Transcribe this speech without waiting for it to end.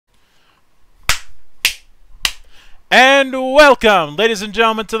And welcome, ladies and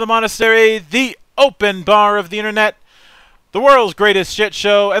gentlemen, to the monastery, the open bar of the internet, the world's greatest shit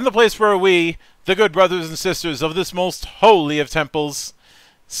show, and the place where we, the good brothers and sisters of this most holy of temples,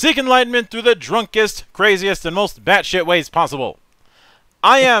 seek enlightenment through the drunkest, craziest, and most batshit ways possible.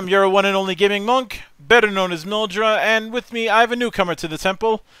 I am your one and only gaming monk, better known as Mildra, and with me I have a newcomer to the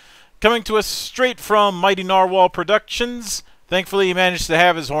temple, coming to us straight from Mighty Narwhal Productions. Thankfully he managed to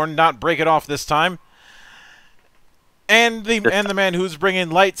have his horn not break it off this time. And the man who's bringing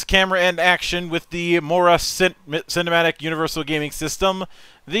lights, camera, and action with the Morra Cinematic Universal Gaming System,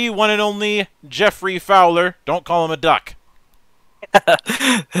 the one and only Jeffrey Fowler. Don't call him a duck.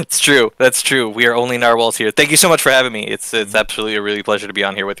 That's true. That's true. We are only narwhals here. Thank you so much for having me. It's absolutely a really pleasure to be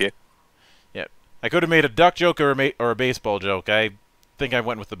on here with you. Yeah, I could have made a duck joke or a baseball joke. I think I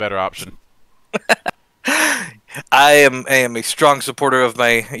went with the better option. I am a strong supporter of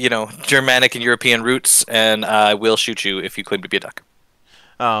my, Germanic and European roots, and I will shoot you if you claim to be a duck.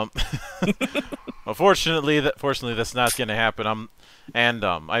 Fortunately, that's not going to happen.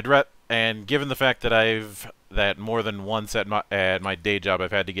 And given the fact that more than once at my day job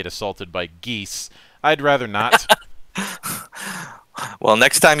I've had to get assaulted by geese, I'd rather not. Well,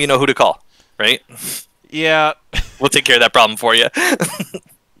 next time you know who to call, right? Yeah. We'll take care of that problem for you.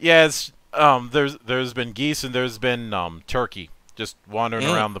 Yeah, there's been geese and there's been turkey just wandering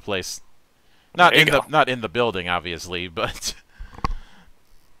around the place. Not in the building, obviously, but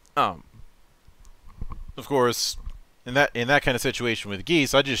of course, in that kind of situation with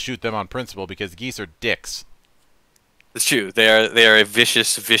geese, I just shoot them on principle because geese are dicks. It's true. They are a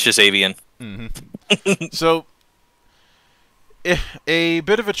vicious avian. Mm-hmm. So, a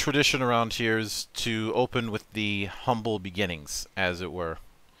bit of a tradition around here is to open with the humble beginnings, as it were.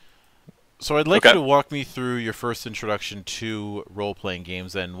 So I'd like you to walk me through your first introduction to role-playing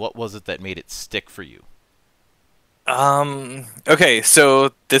games, and what was it that made it stick for you? Okay,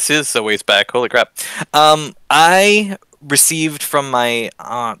 so this is a ways back. Holy crap. I received from my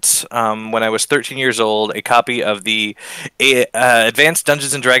aunt, when I was 13 years old, a copy of the Advanced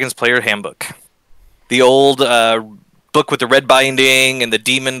Dungeons & Dragons Player Handbook. The old book with the red binding and the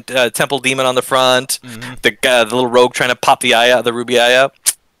demon, temple demon on the front, the little rogue trying to pop the eye out, the ruby eye out.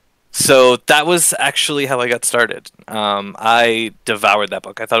 So that was actually how I got started. I devoured that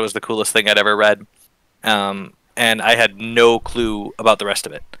book. I thought it was the coolest thing I'd ever read. And I had no clue about the rest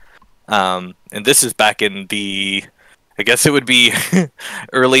of it. And this is back in the, I guess it would be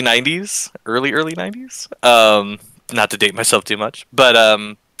early 90s? Early 90s? Not to date myself too much. But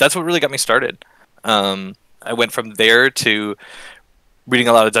that's what really got me started. I went from there to reading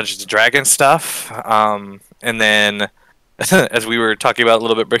a lot of Dungeons & Dragons stuff. And then, as we were talking about a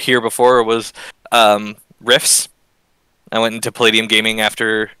little bit here before, was Rifts. I went into Palladium Gaming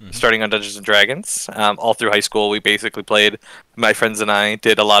after starting on Dungeons & Dragons. All through high school, we basically played, my friends and I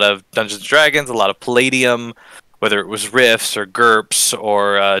did a lot of Dungeons & Dragons, a lot of Palladium, whether it was Rifts or GURPS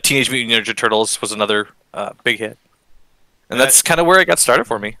or Teenage Mutant Ninja Turtles was another big hit. And that's kind of where it got started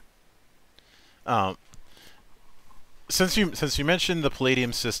for me. Since you mentioned the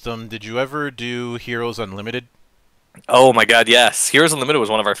Palladium system, did you ever do Heroes Unlimited? Oh my god, yes. Heroes Unlimited was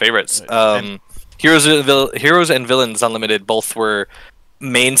one of our favorites. Heroes and Villains Unlimited both were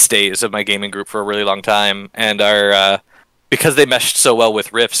mainstays of my gaming group for a really long time, and because they meshed so well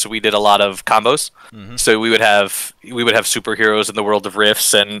with Rifts, we did a lot of combos. So we would have superheroes in the world of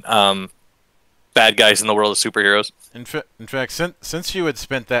Rifts and bad guys in the world of superheroes. In fact, since you had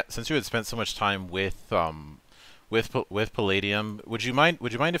spent so much time with Palladium, would you mind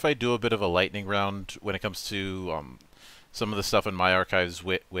if I do a bit of a lightning round when it comes to some of the stuff in my archives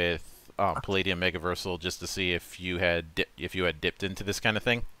with Palladium Megaversal, just to see if you had dipped into this kind of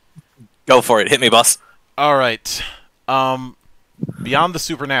thing? Go for it. Hit me, boss. All right. Beyond the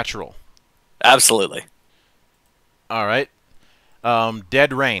Supernatural. Absolutely. All right.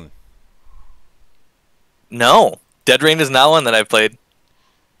 Dead Rain. No. Dead Rain is not one that I've played.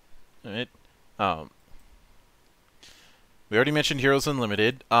 All right. We already mentioned Heroes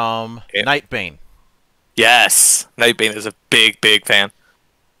Unlimited. Yeah. Nightbane. Yes, Nightbane is a big fan.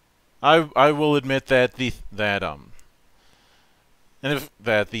 I will admit that the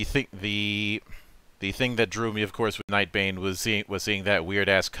thing that drew me, of course, with Nightbane was seeing that weird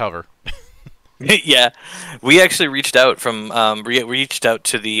ass cover. Yeah, we actually reached out reached out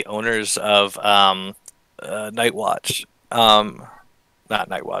to the owners of Nightwatch. Not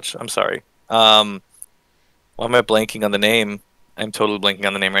Nightwatch. I'm sorry. Why am I blanking on the name? I'm totally blanking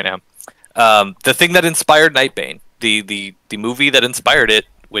on the name right now. The thing that inspired Nightbane, the movie that inspired it,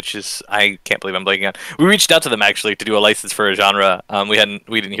 which is, I can't believe I'm blanking on. We reached out to them actually to do a license for a genre. We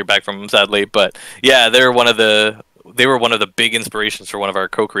didn't hear back from them, sadly, but yeah, they're one of the they were one of the big inspirations for one of our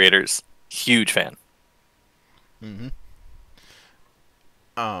co-creators. Huge fan. Mm-hmm.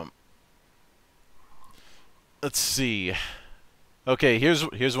 Let's see. Okay,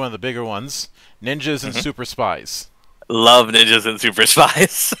 here's one of the bigger ones: Ninjas and Super Spies. Love Ninjas and Super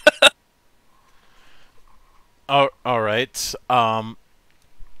Spies. All right.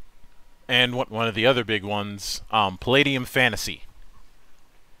 And one of the other big ones, Palladium Fantasy.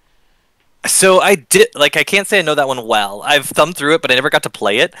 So I did I can't say I know that one well. I've thumbed through it, but I never got to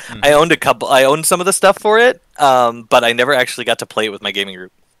play it. I owned I owned some of the stuff for it, but I never actually got to play it with my gaming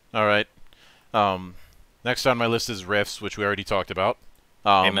group. All right. Next on my list is Rifts, which we already talked about.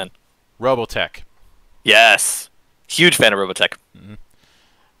 Amen. Robotech. Yes. Huge fan of Robotech.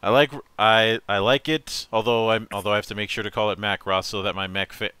 I like it, although I have to make sure to call it Macross so that my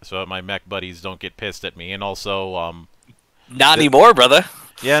mech buddies don't get pissed at me, and also not anymore, brother.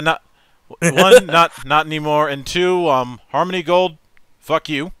 Yeah, not anymore, and two, Harmony Gold, fuck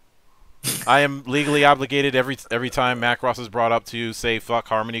you. I am legally obligated every time Macross is brought up to say fuck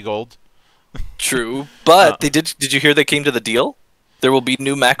Harmony Gold. True, but did you hear they came to the deal? There will be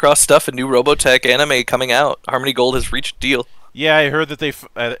new Macross stuff and new Robotech anime coming out. Harmony Gold has reached deal. Yeah, I heard that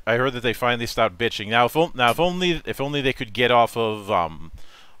they finally stopped bitching. Now, if only they could get off of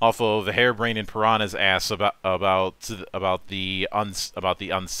Hairbrain and Piranha's ass about the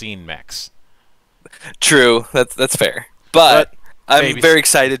unseen mechs. True, that's fair. But I'm baby, very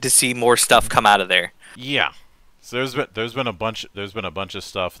excited to see more stuff come out of there. Yeah, so there's been a bunch of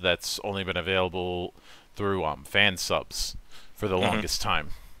stuff that's only been available through fan subs for the longest time.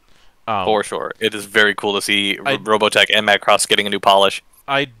 For sure, it is very cool to see Robotech and Macross getting a new polish.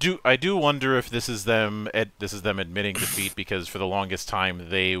 I do wonder if this is them admitting defeat, because for the longest time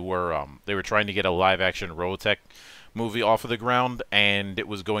they were trying to get a live action Robotech movie off of the ground, and it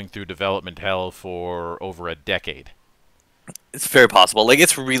was going through development hell for over a decade. It's very possible. Like,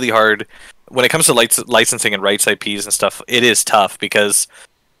 it's really hard when it comes to licensing and rights IPs and stuff. It is tough because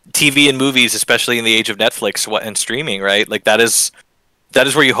TV and movies, especially in the age of Netflix and streaming, right? Like, that is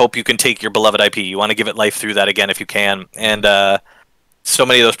where you hope you can take your beloved IP. You want to give it life through that again if you can. And so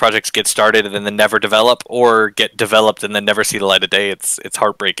many of those projects get started and then never develop, or get developed and then never see the light of day. It's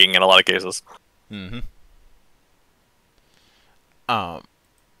heartbreaking in a lot of cases. Mm-hmm.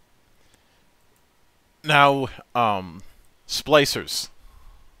 Now, Splicers.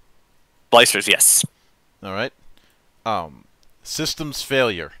 Splicers, yes. All right. Systems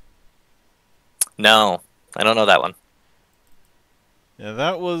Failure. No, I don't know that one. Yeah,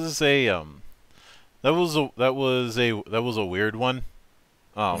 that was a weird one.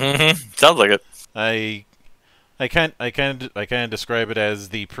 Sounds like it. I kind of describe it as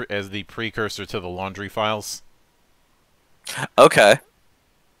the precursor to the Laundry Files. Okay.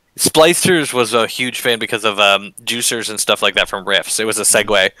 Splicers was a huge fan because of juicers and stuff like that from Riffs. It was a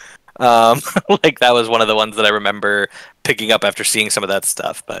segue. Like, that was one of the ones that I remember picking up after seeing some of that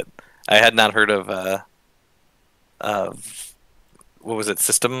stuff, but I had not heard of what was it?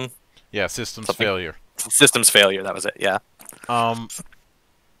 Systems Failure. Systems Failure, that was it, yeah.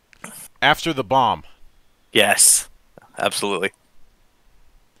 After the Bomb. Yes. Absolutely.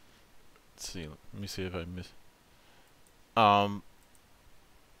 Let's see. Let me see if I miss.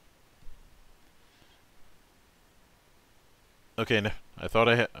 Okay, no, I thought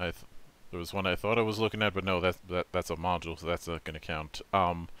I had. There was one I thought I was looking at, but no, that's a module, so that's not going to count.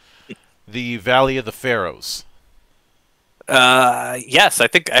 The Valley of the Pharaohs. Yes, I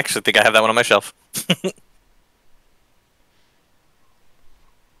actually think I have that one on my shelf.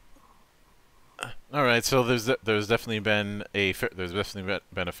 All right, so there's definitely been a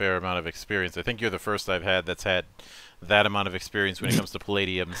fair amount of experience. I think you're the first I've had that's had that amount of experience when it comes to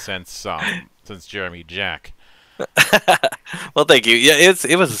Palladium since Jeremy Jack. Well, thank you. Yeah,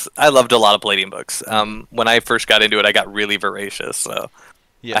 it was. I loved a lot of Palladium books. When I first got into it, I got really voracious. So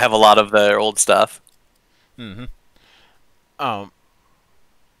yeah. I have a lot of their old stuff. Mm-hmm.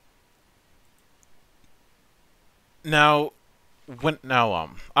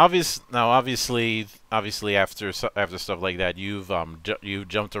 Obviously after stuff like that, you've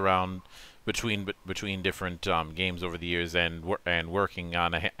jumped around between different games over the years, and working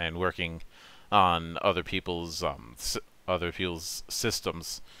on other people's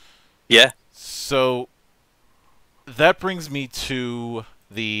systems. Yeah. So that brings me to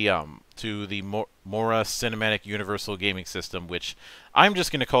the Morra Cinematic Universal Gaming System, which I'm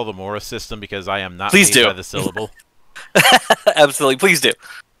just going to call the Morra system because I am not paid by the syllable. Absolutely, please do.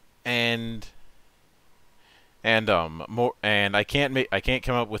 And I can't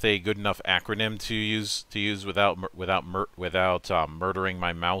come up with a good enough acronym to use without murdering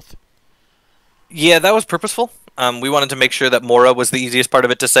my mouth. Yeah, that was purposeful. We wanted to make sure that Morra was the easiest part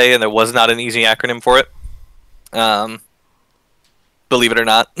of it to say, and there was not an easy acronym for it. Um, believe it or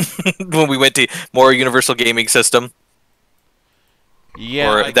not, when we went to Morra Universal Gaming System,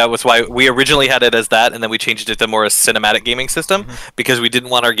 Yeah, or that was why we originally had it as that, and then we changed it to Morra Cinematic Gaming System because we didn't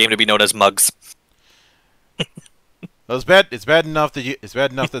want our game to be known as Mugs. well, it's bad. It's bad enough that it's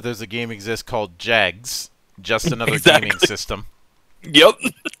bad enough that there's a game exists called Jags, just another gaming system. Yep.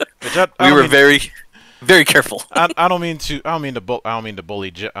 Which We were very, very careful. I don't mean to. I don't mean to. I don't mean to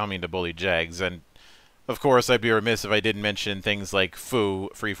bully. I don't mean to bully Jags. And of course, I'd be remiss if I didn't mention things like Foo,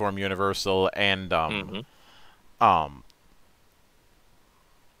 Freeform Universal, and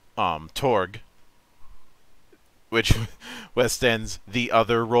Torg, which West End's the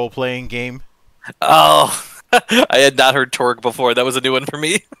other role-playing game. Oh, I had not heard Torg before. That was a new one for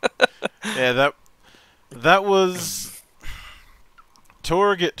me. Yeah, that was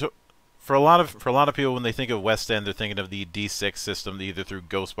Torg. For a lot of people, when they think of West End, they're thinking of the D6 system, either through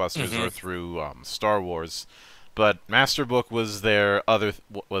Ghostbusters or through Star Wars. But Masterbook was their other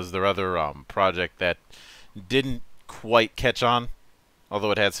project that didn't quite catch on,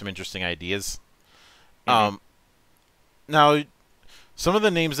 although it had some interesting ideas. Now, some of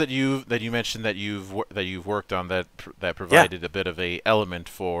the names that you mentioned that you've worked on that provided a bit of a element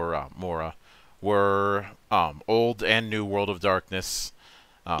for Morra were Old and New World of Darkness.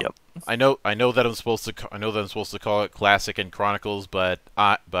 Yep. I know that I'm supposed to call it Classic and Chronicles, but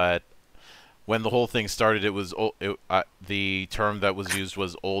when the whole thing started, it was the term that was used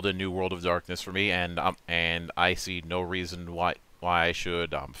was Old and New World of Darkness for me, and I see no reason why I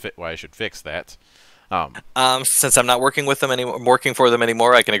should fix that. Since I'm not working with them anymore, working for them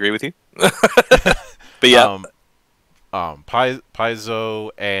anymore, I can agree with you. But yeah, Paizo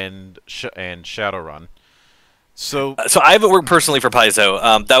and Shadowrun. So I haven't worked personally for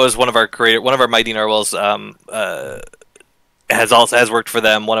Paizo. That was one of our Mighty Narwhals. Has worked for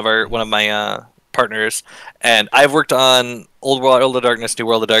them. One of my partners, and I've worked on Old World of Darkness, New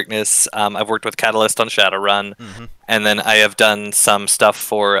World of Darkness. I've worked with Catalyst on Shadowrun, and then I have done some stuff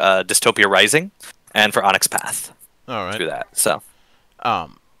for Dystopia Rising and for Onyx Path. All right. Through that, so.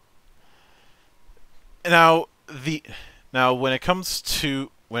 Now when it comes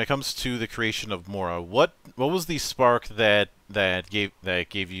to the creation of Morra, what was the spark that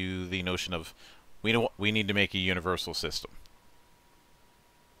gave you the notion of we need to make a universal system?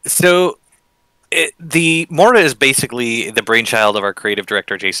 So, the Morra is basically the brainchild of our creative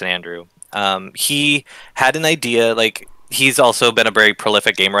director Jason Andrew. He had an idea. Like, he's also been a very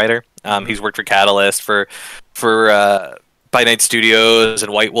prolific game writer. He's worked for Catalyst, for By Night Studios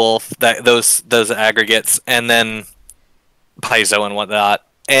and White Wolf, those aggregates, and then Paizo and whatnot.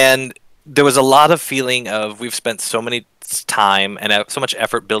 And there was a lot of feeling of we've spent so many time and so much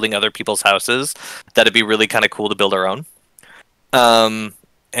effort building other people's houses that it'd be really kind of cool to build our own.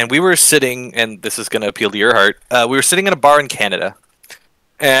 And we were sitting, and this is going to appeal to your heart. We were sitting in a bar in Canada,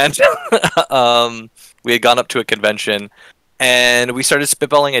 and we had gone up to a convention, and we started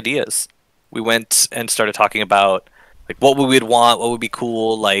spitballing ideas. We went and started talking about like what we would want, what would be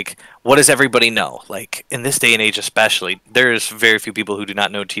cool, like what does everybody know? Like in this day and age, especially, there's very few people who do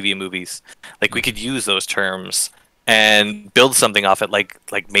not know TV and movies. Like we could use those terms and build something off it, like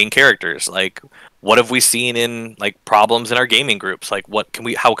main characters. Like what have we seen in like problems in our gaming groups? Like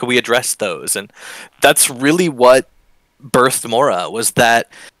how can we address those? And that's really what birthed Morra, was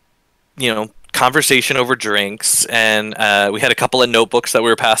that, conversation over drinks, and we had a couple of notebooks that we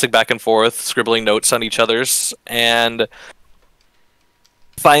were passing back and forth, scribbling notes on each other's, and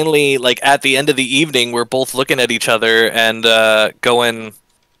finally, like at the end of the evening, we're both looking at each other and going,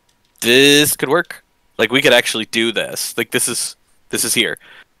 "This could work. Like we could actually do this. Like this is here."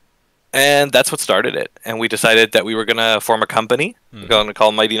 And that's what started it. And we decided that we were gonna form a company. We're going to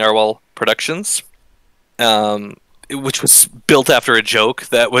call Mighty Narwhal Productions. Which was built after a joke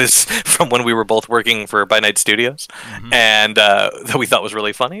that was from when we were both working for By Night Studios, and that we thought was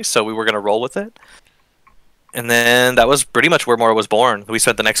really funny, so we were going to roll with it. And then that was pretty much where Morra was born. We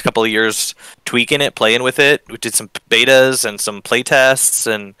spent the next couple of years tweaking it, playing with it. We did some betas and some play tests,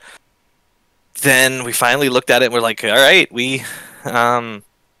 and then we finally looked at it and we're like, all right,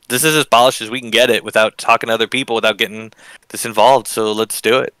 this is as polished as we can get it without talking to other people, without getting this involved, so let's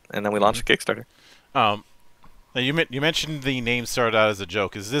do it. And then we launched a Kickstarter. Now you mentioned the name started out as a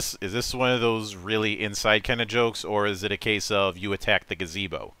joke. Is this one of those really inside kind of jokes, or is it a case of you attack the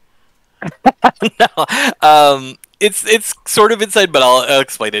gazebo? No, it's sort of inside, but I'll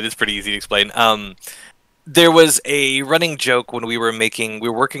explain it. It's pretty easy to explain. There was a running joke when we were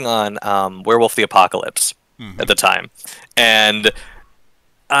working on Werewolf the Apocalypse at the time, and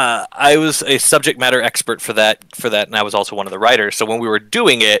I was a subject matter expert for that, and I was also one of the writers. So when we were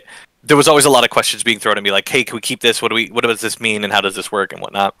doing it, there was always a lot of questions being thrown at me, like, "Hey, can we keep this? What does this mean, and how does this work, and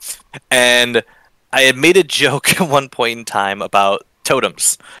whatnot?" And I had made a joke at one point in time about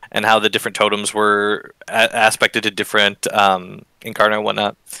totems and how the different totems were aspected to different incarnate and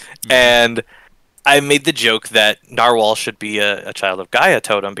whatnot. Mm-hmm. And I made the joke that Narwhal should be a child of Gaia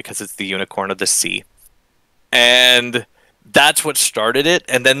totem because it's the unicorn of the sea. And that's what started it.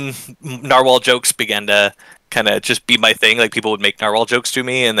 And then Narwhal jokes began to kind of just be my thing. Like, people would make Narwhal jokes to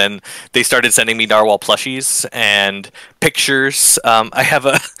me, and then they started sending me Narwhal plushies and pictures. I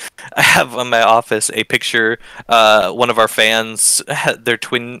have in my office a picture. One of our fans had her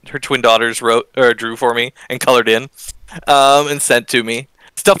twin daughters wrote or drew for me and colored in, and sent to me,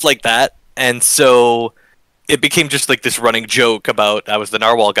 stuff like that. And so it became just like this running joke about I was the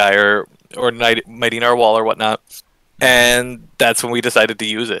Narwhal guy or Mighty Narwhal or whatnot. And that's when we decided to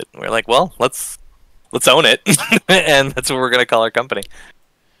use it. We're like, well, let's own it, and that's what we're gonna call our company.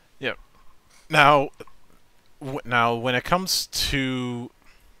 Yeah. Now, when it comes to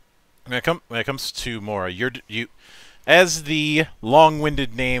Morra, you as the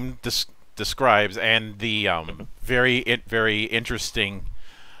long-winded name describes, and the very interesting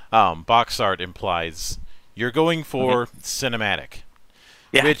box art implies, you're going for cinematic.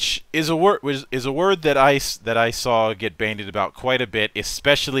 Yeah. Which is a word that I saw get bandied about quite a bit,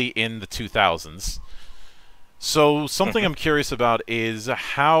 especially in the 2000s. So something I'm curious about is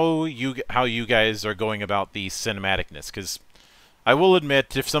how you guys are going about the cinematicness, because I will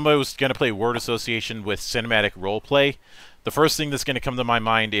admit, if somebody was going to play word association with cinematic roleplay, the first thing that's going to come to my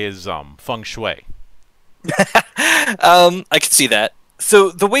mind is feng shui. I can see that. So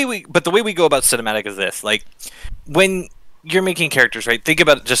the way we go about cinematic is this: like, when you're making characters, right? Think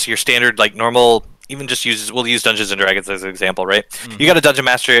about just your standard, like, normal. Even just we'll use Dungeons and Dragons as an example, right? Mm-hmm. You got a dungeon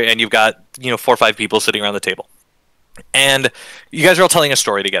master, and you've got 4 or 5 people sitting around the table, and you guys are all telling a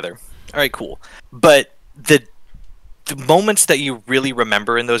story together. All right, cool. But the moments that you really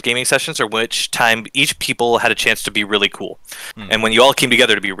remember in those gaming sessions are which time each people had a chance to be really cool, and when you all came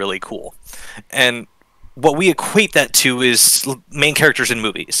together to be really cool. And what we equate that to is main characters in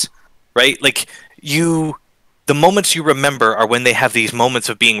movies, right? Like, the moments you remember are when they have these moments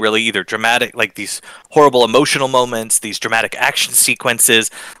of being really either dramatic, like these horrible emotional moments, these dramatic action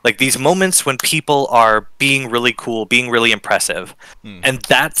sequences, like these moments when people are being really cool, being really impressive. And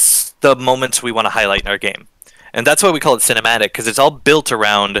that's the moments we want to highlight in our game. And that's why we call it cinematic, because it's all built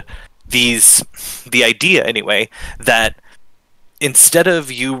around the idea, anyway, that instead of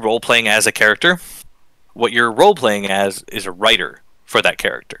you role-playing as a character, what you're role-playing as is a writer for that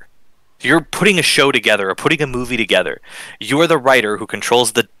character. You're putting a show together or putting a movie together. You're the writer who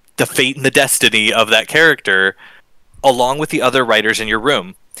controls the fate and the destiny of that character, along with the other writers in your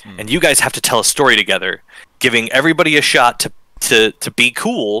room. And you guys have to tell a story together, giving everybody a shot to be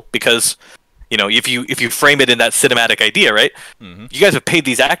cool, because if you frame it in that cinematic idea, right? You guys have paid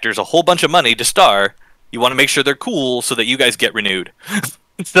these actors a whole bunch of money to star. You want to make sure they're cool so that you guys get renewed.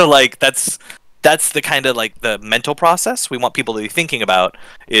 So, like, that's the kind of, like, the mental process we want people to be thinking about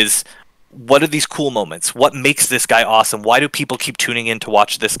is, what are these cool moments? What makes this guy awesome? Why do people keep tuning in to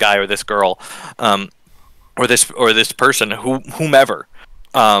watch this guy or this girl, or this person, whomever,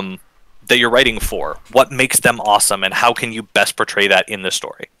 that you're writing for? What makes them awesome, and how can you best portray that in the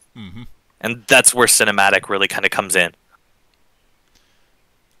story? And that's where cinematic really kind of comes in.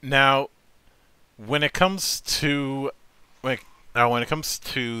 Now, when it comes to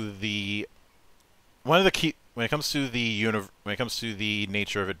the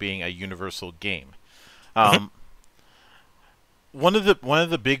nature of it being a universal game, one of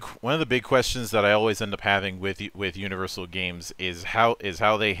the big questions that I always end up having with universal games is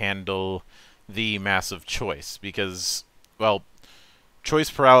how they handle the massive choice, because, well, choice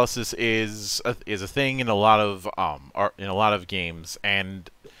paralysis is a thing in a lot of games, and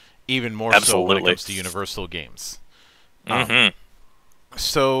even more so when it comes to universal games.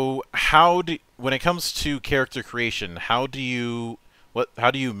 So when it comes to character creation, how do you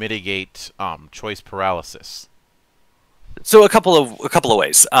mitigate choice paralysis? So a couple of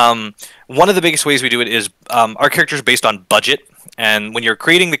ways. One of the biggest ways we do it is our characters are based on budget, and when you're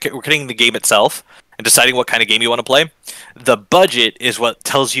creating the game itself and deciding what kind of game you want to play, the budget is what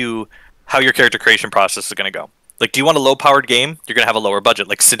tells you how your character creation process is going to go. Like, do you want a low-powered game? You're going to have a lower budget,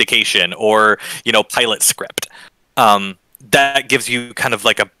 like syndication or pilot script. That gives you kind of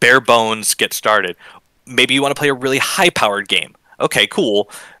like a bare bones get started. Maybe you want to play a really high-powered game. Okay, cool.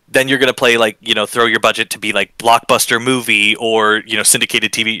 Then you're going to play, like, throw your budget to be like blockbuster movie or,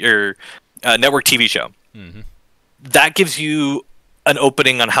 syndicated TV or network TV show. That gives you an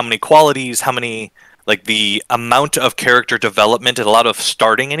opening on how many qualities, how many, like the amount of character development and a lot of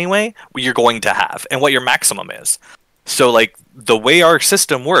starting anyway you're going to have, and what your maximum is. So like the way our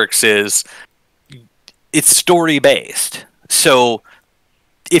system works is it's story based. So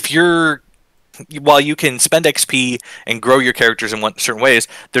if you're while you can spend XP and grow your characters in certain ways,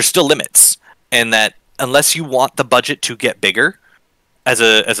 there's still limits, and that unless you want the budget to get bigger as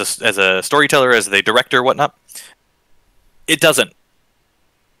a storyteller, as the director, whatnot, it doesn't.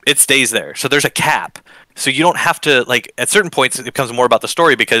 It stays there. So there's a cap. So you don't have to, like, at certain points it becomes more about the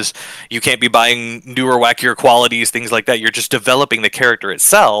story because you can't be buying newer, wackier qualities, things like that. You're just developing the character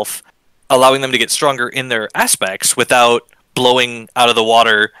itself, allowing them to get stronger in their aspects without blowing out of the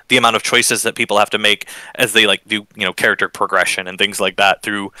water the amount of choices that people have to make as they like do, character progression and things like that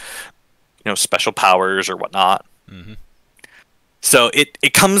through, special powers or whatnot. Mm-hmm. So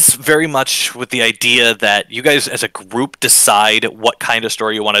it comes very much with the idea that you guys as a group decide what kind of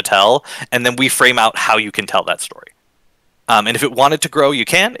story you want to tell, and then we frame out how you can tell that story. And if it wanted to grow, you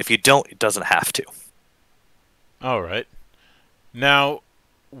can. If you don't, it doesn't have to. All right. Now,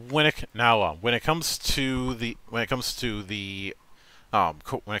 when it comes to the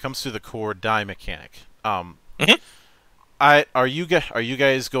core die mechanic, Mm-hmm. Are you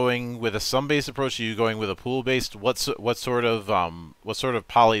guys going with a sum based approach? Are you going with a pool based? What sort of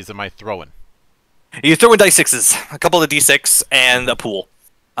polys am I throwing? You throw in dice sixes, a couple of d6, and a pool.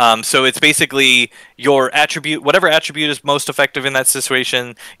 So it's basically your attribute, whatever attribute is most effective in that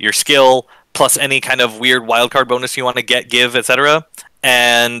situation, your skill, plus any kind of weird wildcard bonus you want to give, etc.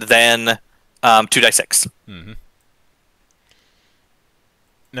 And then 2d6. Mm-hmm.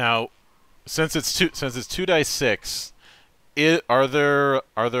 Now, since it's 2d6, are there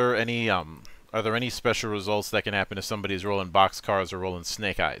any special results that can happen if somebody's rolling boxcars or rolling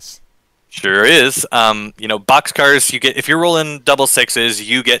snake eyes? Sure is. Boxcars, you get, if you're rolling double sixes,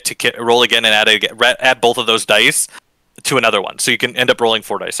 you get to roll again and add both of those dice to another one, so you can end up rolling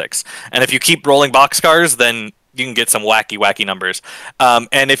 4d6. And if you keep rolling boxcars, then you can get some wacky numbers.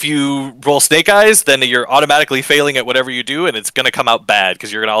 And if you roll snake eyes, then you're automatically failing at whatever you do, and it's going to come out bad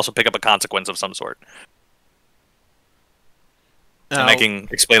because you're going to also pick up a consequence of some sort. And I can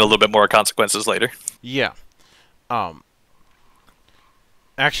explain a little bit more consequences later. Yeah.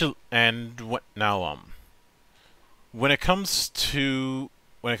 Actually, and when it comes to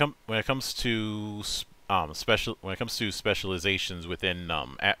specializations within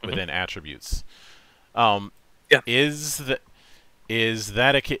within attributes, Yeah.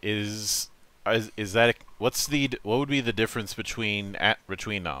 What would be the difference between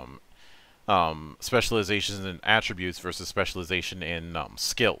specializations in attributes versus specialization in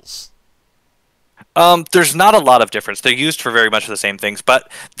skills? There's not a lot of difference. They're used for very much the same things,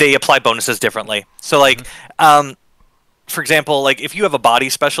 but they apply bonuses differently. So, like, for example, like if you have a body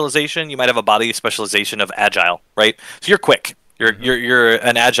specialization, you might have a body specialization of agile, right? So you're quick. You're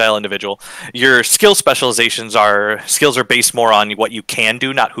an agile individual. Your skill specializations skills are based more on what you can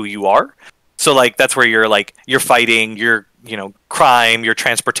do, not who you are. So like that's where you're fighting, your crime, your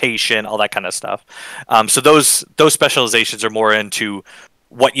transportation, all that kind of stuff. So those specializations are more into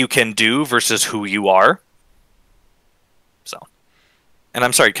what you can do versus who you are. So, and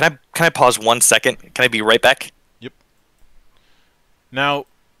I'm sorry, can I pause 1 second? Can I be right back? Yep. Now,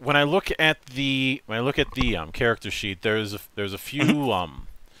 when I look at the character sheet, there's a few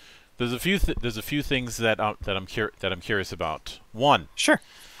there's a few things that I'm curious about. One. Sure.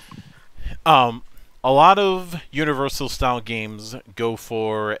 A lot of universal style games go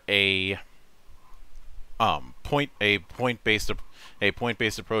for a point based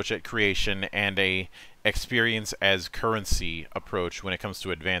approach at creation and a experience as currency approach when it comes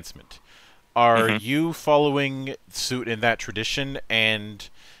to advancement. Are you following suit in that tradition? And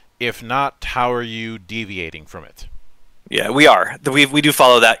if not, how are you deviating from it? Yeah, we are. We do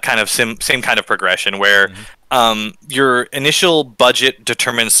follow that kind of same kind of progression where your initial budget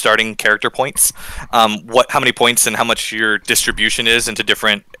determines starting character points, how many points and how much your distribution is into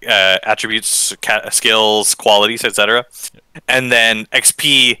different attributes, skills, qualities, etc. And then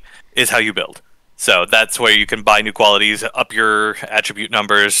XP is how you build. So that's where you can buy new qualities, up your attribute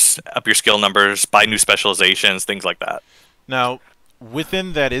numbers, up your skill numbers, buy new specializations, things like that. Now,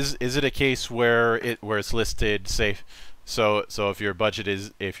 within that, is it a case where it's listed, say, so if your budget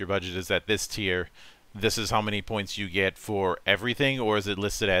is at this tier, this is how many points you get for everything, or is it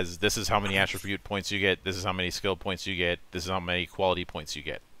listed as this is how many attribute points you get, this is how many skill points you get, this is how many quality points you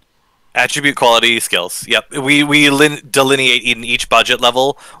get? Attribute, quality, skills. Yep. We delineate in each budget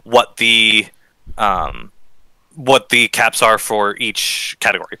level what the caps are for each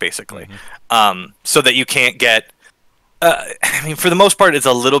category, basically, so that you can't get I mean, for the most part, it's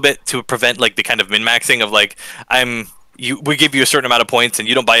a little bit to prevent like the kind of min-maxing of like we give you a certain amount of points and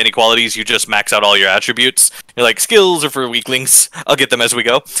you don't buy any qualities, you just max out all your attributes. You're like, skills are for weaklings. I'll get them as we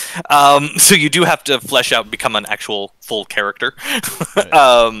go. So you do have to flesh out and become an actual full character.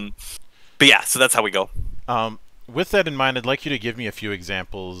 Right. But yeah, so that's how we go. With that in mind, I'd like you to give me a few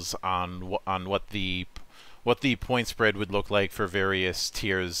examples on what the point spread would look like for various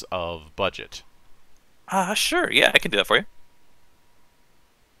tiers of budget. Sure. Yeah, I can do that for you.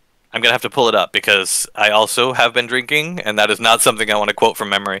 I'm going to have to pull it up because I also have been drinking, and that is not something I want to quote from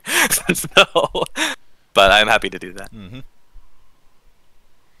memory. So, but I'm happy to do that. Mm-hmm.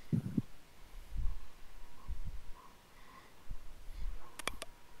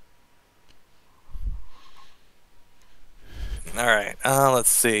 All right. Let's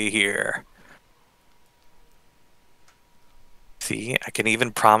see here. See, I can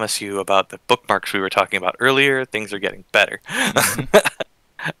even promise you about the bookmarks we were talking about earlier. Things are getting better. Mm-hmm.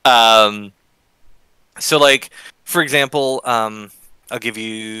 So like, for example, I'll give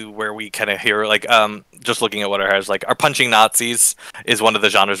you where we kind of hear like, just looking at what it has, like our punching Nazis is one of the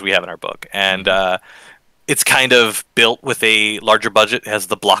genres we have in our book, and it's kind of built with a larger budget. It has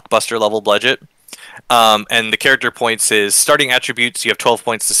the blockbuster level budget. And the character points is starting attributes. You have 12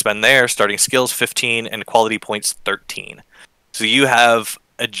 points to spend there. Starting skills 15, and quality points 13. So you have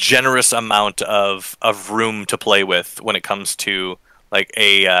a generous amount of room to play with when it comes to like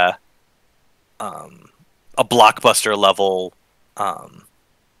a blockbuster level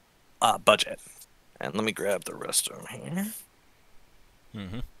budget. And let me grab the rest of them here.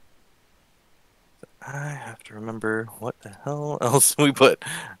 Mm-hmm. I have to remember what the hell else we put.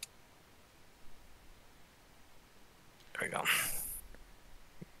 There we go.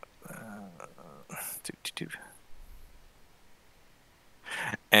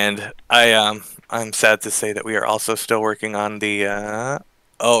 And I'm sad to say that we are also still working on the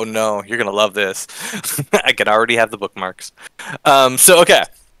oh no, you're gonna love this. I can already have the bookmarks. So okay.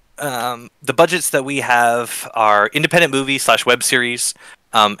 The budgets that we have are independent movie / web series.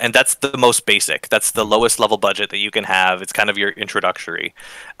 And that's the most basic. That's the lowest level budget that you can have. It's kind of your introductory.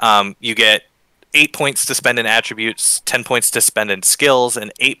 You get 8 points to spend in attributes, 10 points to spend in skills, and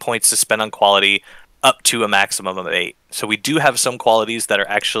 8 points to spend on quality, up to a maximum of 8. So we do have some qualities that are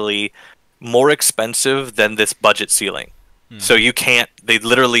actually more expensive than this budget ceiling. So you can't, they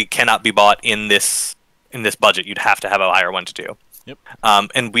literally cannot be bought in this budget. You'd have to have a higher one to do. Yep.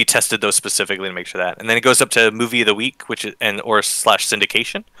 And we tested those specifically to make sure that. And then it goes up to movie of the week, which is or /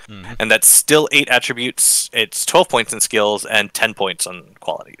 syndication, and that's still 8 attributes. It's 12 points in skills and 10 points on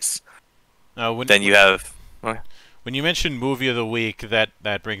qualities. Then you have. When you mentioned movie of the week,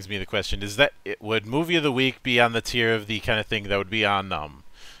 that brings me the question: would movie of the week be on the tier of the kind of thing that would be on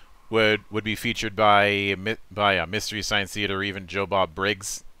would be featured by a Mystery Science Theater or even Joe Bob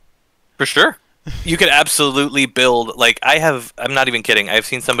Briggs? For sure. You could absolutely build, like, I'm not even kidding, I've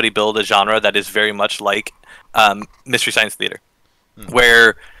seen somebody build a genre that is very much like Mystery Science Theater,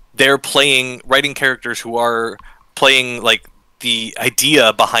 where they're writing characters who are playing, like, the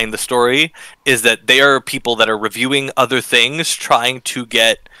idea behind the story is that they are people that are reviewing other things, trying to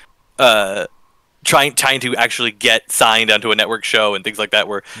actually get signed onto a network show and things like that,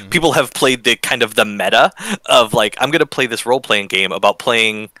 where people have played the kind of the meta of, like, I'm going to play this role-playing game about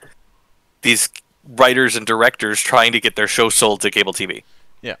playing these writers and directors trying to get their show sold to cable TV.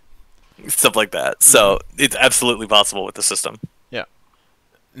 Yeah. Stuff like that. So it's absolutely possible with the system. Yeah.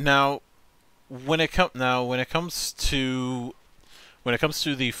 Now, when it comes to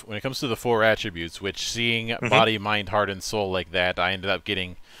the 4 attributes, which seeing body, mind, heart, and soul like that, I ended up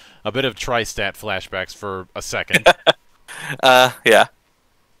getting a bit of Tri-Stat flashbacks for a second. Yeah.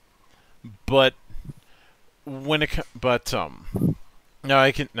 But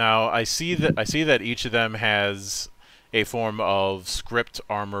I see that each of them has a form of script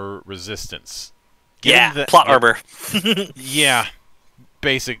armor resistance. Plot armor. Yeah,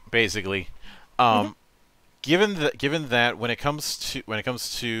 basically. Given that when it comes to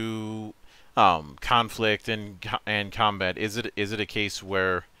conflict and combat, is it a case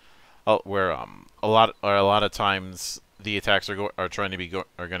where a lot of times the attacks are going to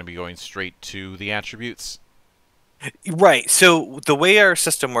be going straight to the attributes? Right. So the way our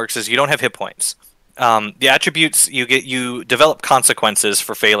system works is you don't have hit points. The attributes you develop consequences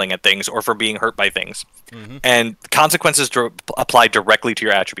for failing at things or for being hurt by things, and consequences apply directly to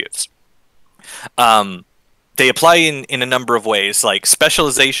your attributes. They apply in a number of ways. Like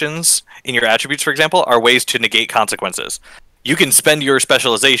specializations in your attributes, for example, are ways to negate consequences. you can spend your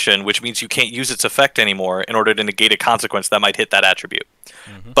specialization, which means you can't use its effect anymore, in order to negate a consequence that might hit that attribute.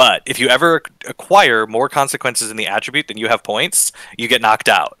 But if you ever acquire more consequences in the attribute than you have points, you get knocked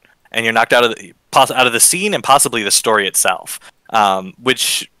out, and you're knocked out of the scene and possibly the story itself,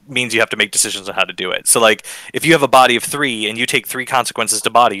 which means you have to make decisions on how to do it. So, like, if you have a body of 3 and you take 3 consequences to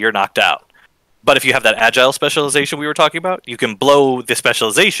body, you're knocked out. But if you have that agile specialization we were talking about, you can blow the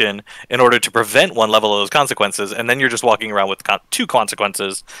specialization in order to prevent one level of those consequences, and then you're just walking around with 2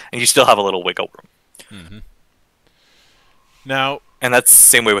 consequences, and you still have a little wiggle room. Now, and that's the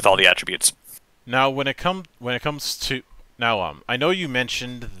same way with all the attributes. Now, when it comes to I know you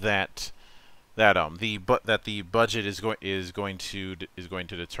mentioned that the budget is going to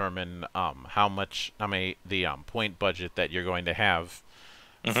determine the point budget that you're going to have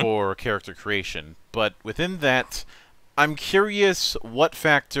for character creation. But within that, I'm curious what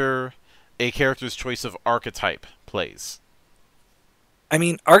factor a character's choice of archetype plays. I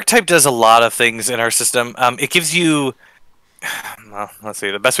mean, archetype does a lot of things in our system. It gives you, well, let's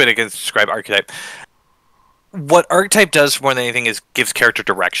see, the best way to describe archetype. What archetype does more than anything is gives character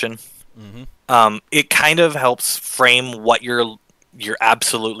direction. It kind of helps frame what you're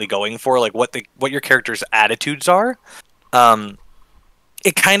absolutely going for, like what your character's attitudes are.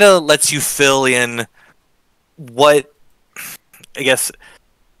 It kind of lets you fill in what, I guess,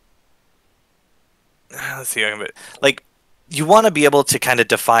 let's see, like, you want to be able to kind of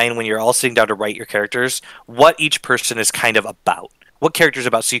define, when you're all sitting down to write your characters, what each person is kind of about. What character's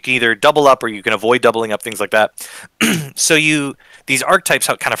about, so you can either double up or you can avoid doubling up, things like that. So these archetypes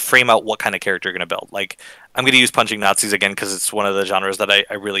kind of frame out what kind of character you're going to build. Like, I'm going to use punching Nazis again because it's one of the genres that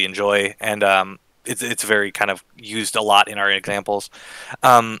I really enjoy, and it's very kind of used a lot in our examples.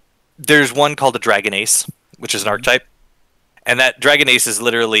 There's one called the Dragon Ace, which is an archetype, and that Dragon Ace is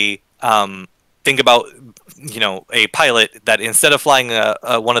literally, think about, a pilot that instead of flying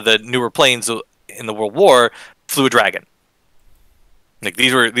one of the newer planes in the World War, flew a dragon. Like,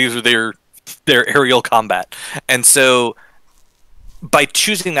 these were their aerial combat. And so by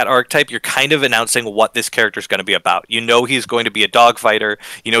choosing that archetype, you're kind of announcing what this character is going to be about. He's going to be a dogfighter.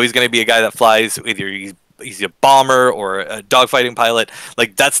 He's going to be a guy that flies. Either he's a bomber or a dogfighting pilot.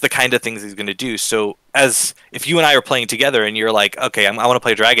 Like, that's the kind of things he's going to do. So if you and I are playing together and you're like, okay, I want to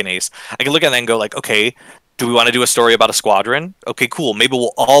play Dragon Ace, I can look at that and go like, okay, do we want to do a story about a squadron? Okay, cool. Maybe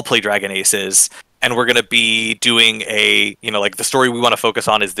we'll all play Dragon Aces, and we're going to be doing like, the story we want to focus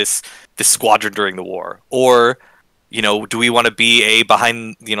on is this squadron during the war. Or, do we want to be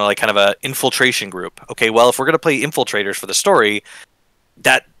behind, like, kind of a infiltration group? Okay, well, if we're going to play infiltrators for the story,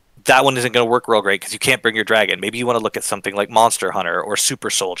 that one isn't going to work real great because you can't bring your dragon. Maybe you want to look at something like Monster Hunter or Super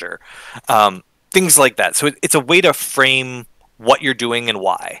Soldier. Things like that. So it's a way to frame what you're doing and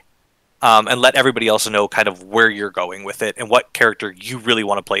why. And let everybody else know kind of where you're going with it and what character you really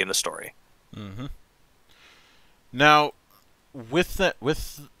want to play in the story. Now, with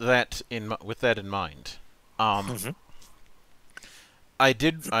that in mind, I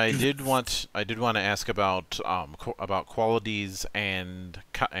did want to ask about qualities and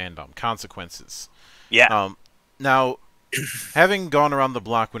consequences. Yeah. Now, having gone around the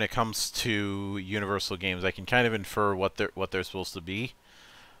block when it comes to Universal games, I can kind of infer what they're supposed to be.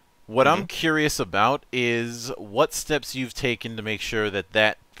 What I'm curious about is what steps you've taken to make sure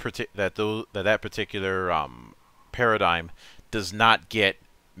that particular paradigm does not get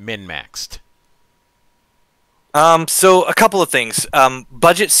min-maxed. So a couple of things.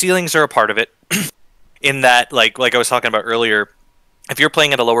 Budget ceilings are a part of it. In that, like I was talking about earlier, if you're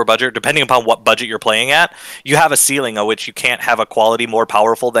playing at a lower budget, depending upon what budget you're playing at, you have a ceiling at which you can't have a quality more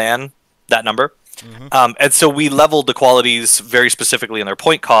powerful than that number. And so we leveled the qualities very specifically in their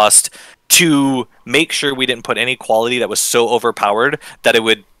point cost to make sure we didn't put any quality that was so overpowered that it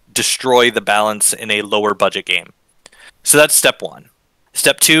would destroy the balance in a lower budget game. So that's step one.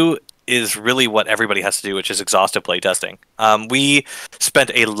 Step two is really what everybody has to do, which is exhaustive playtesting. We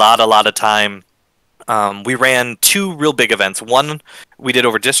spent a lot of time. We ran 2 real big events. One we did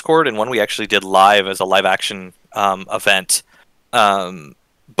over Discord, and one we actually did live as a live action event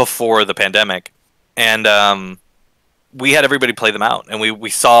before the pandemic. And we had everybody play them out, and we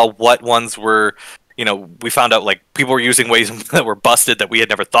saw what ones were, we found out, like, people were using ways that were busted that we had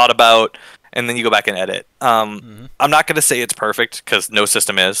never thought about, and then you go back and edit. I'm not going to say it's perfect, because no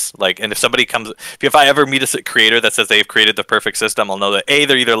system is. Like, and if somebody comes, if I ever meet a creator that says they've created the perfect system, I'll know that A,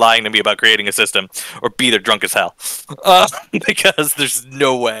 they're either lying to me about creating a system, or B, they're drunk as hell. Because there's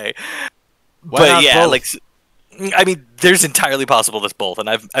no way. But yeah, both? Like, I mean, there's entirely possible that's both, and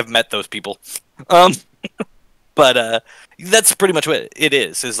I've met those people. But that's pretty much what it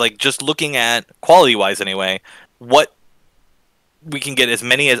is like, just looking at, quality-wise anyway, what we can get as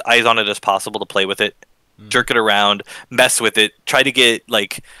many as eyes on it as possible to play with it, Mm. jerk it around, mess with it, try to get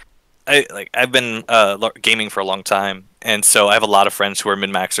I've been gaming for a long time, and so I have a lot of friends who are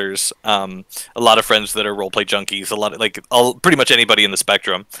min maxers, a lot of friends that are roleplay junkies, a lot of pretty much anybody in the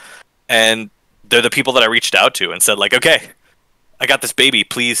spectrum, and they're the people that I reached out to and said like, okay, I got this baby,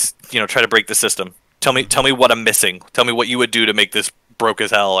 please, try to break the system. Tell me what I'm missing. Tell me what you would do to make this broke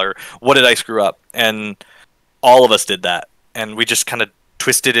as hell, or what did I screw up? And all of us did that, and we just kind of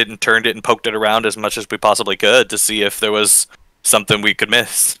twisted it and turned it and poked it around as much as we possibly could to see if there was something we could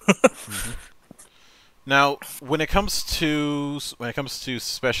miss. Mhm. Now, when it comes to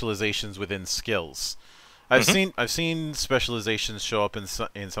specializations within skills, Mhm. I've seen specializations show up in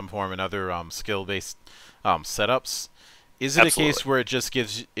some form in other skill based setups. Is it a case Absolutely. where it just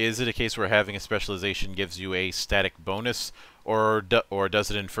gives? Is it a case where having a specialization gives you a static bonus, or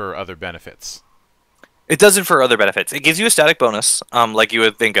does it infer other benefits? It doesn't for other benefits. It gives you a static bonus, like you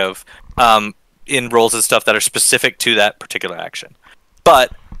would think of, um, in roles and stuff that are specific to that particular action.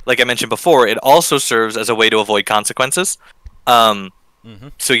 But like I mentioned before, it also serves as a way to avoid consequences. Um, Mm-hmm.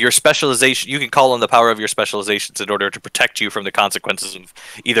 so your specialization, you can call on the power of your specializations in order to protect you from the consequences of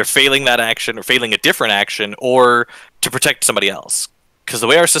either failing that action or failing a different action, or to protect somebody else. Because the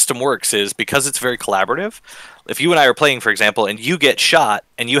way our system works is, because it's very collaborative, if you and I are playing, for example, and you get shot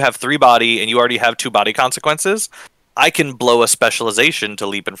and you have 3 body and you already have 2 body consequences, I can blow a specialization to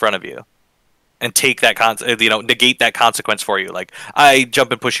leap in front of you and take that negate that consequence for you. Like, I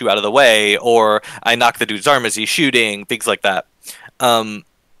jump and push you out of the way, or I knock the dude's arm as he's shooting, things like that. Um,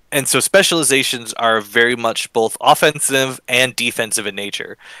 and so specializations are very much both offensive and defensive in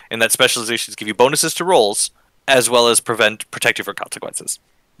nature, and that specializations give you bonuses to rolls as well as protect you from consequences.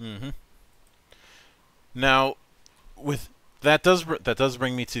 Mm-hmm. Now, with that does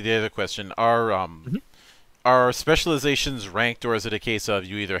bring me to the other question: Mhm. are specializations ranked, or is it a case of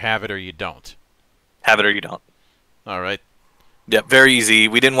you either have it or you don't? Have it or you don't. All right. Yep, very easy.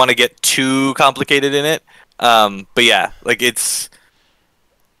 We didn't want to get too complicated in it, but yeah, like it's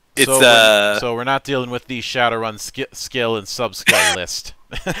So we're not dealing with the Shadowrun skill and sub skill list.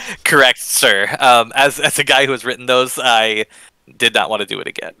 correct, sir. As a guy who has written those, I did not want to do it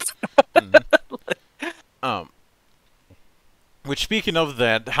again. Mhm. Um, which, speaking of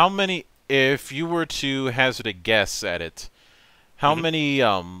that, how many? If you were to hazard a guess at it, how Mhm. many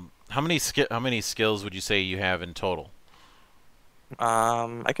how many skills would you say you have in total?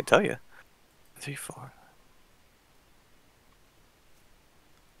 I could tell you. 3, 4,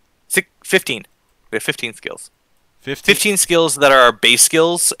 6, 15. We have 15 skills. 50. 15 skills that are our base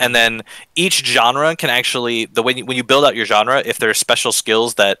skills, and then each genre can actually, when you build out your genre, if there are special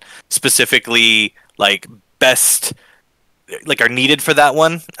skills that specifically like best like are needed for that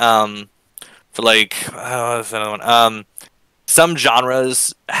one, for like what's the other one? Some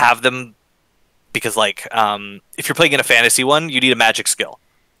genres have them because like if you're playing in a fantasy one, you need a magic skill,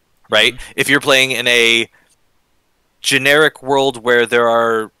 right? Mhm. If you're playing in a generic world where there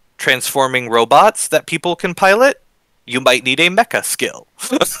are transforming robots that people can pilot, you might need a mecha skill.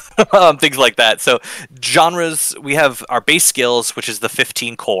 Things like that. So genres, we have our base skills, which is the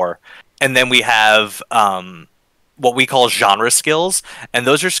 15 core, and then we have what we call genre skills, and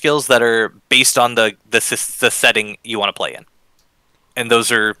those are skills that are based on the setting you want to play in, and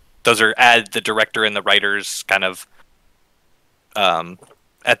those are at the director and the writers kind of um,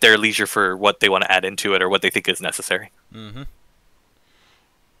 at their leisure for what they want to add into it or what they think is necessary. Mhm.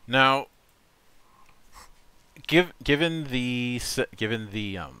 Now, given the setup,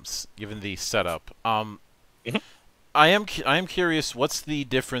 Mhm. I am curious. What's the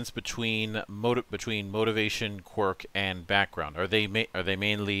difference between motivation, quirk, and background? Are they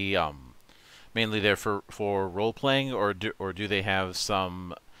mainly there for role playing, or do they have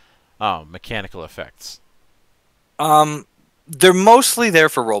some mechanical effects? Um, they're mostly there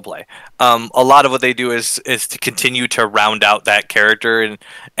for roleplay. A lot of what they do is to continue to round out that character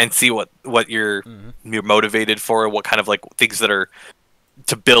and see what Hmm. you're motivated for, what kind of like things that are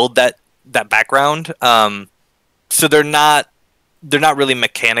to build that background. So they're not really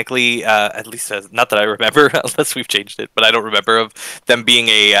mechanically, at least not that I remember, unless we've changed it, but I don't remember of them being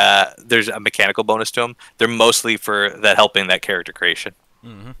there's a mechanical bonus to them. They're mostly for that helping that character creation.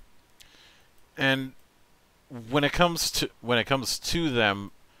 Hmm. And when it comes to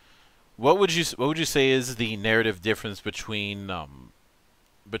them, what would you say is the narrative difference between a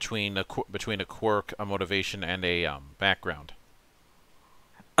quirk, a motivation, and a background?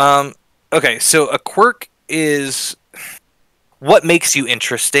 Um, okay, so a quirk is what makes you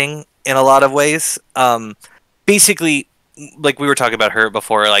interesting in a lot of ways. Basically, like we were talking about her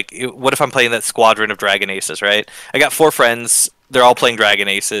before, like what if I'm playing that squadron of dragon aces, right? I got 4 friends. they're all playing Dragon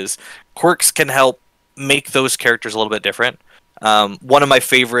Aces. Quirks can help make those characters a little bit different. One of my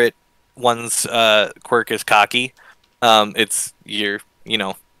favorite ones, quirk, is cocky. It's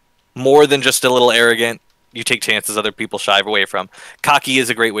more than just a little arrogant. You take chances other people shy away from. Cocky is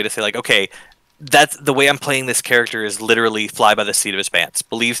a great way to say, like, okay, that's the way I'm playing this character is literally fly by the seat of his pants.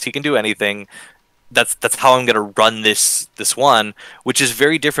 Believes he can do anything. That's how I'm going to run this one, which is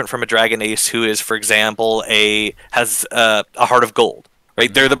very different from a Dragon Ace who is, for example, has a heart of gold.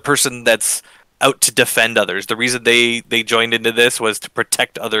 Right? They're the person that's out to defend others. The reason they joined into this was to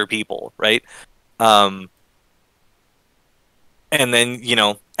protect other people, right? And then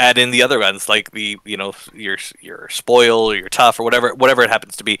add in the other ones like your spoil or your tough or whatever it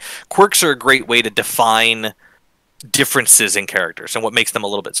happens to be. Quirks are a great way to define differences in characters and what makes them a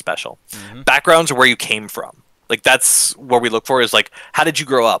little bit special. Backgrounds are where you came from. Like that's what we look for is like, how did you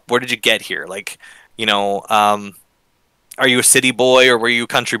grow up? Where did you get here? Like, are you a city boy or were you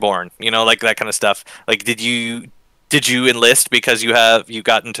country born? Like that kind of stuff. Like, did you enlist because you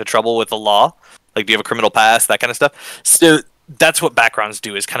got into trouble with the law? Like, do you have a criminal past? That kind of stuff. So that's what backgrounds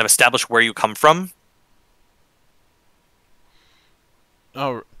do, is kind of establish where you come from.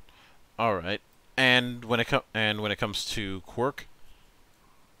 Oh, all right. And when it comes to quirk.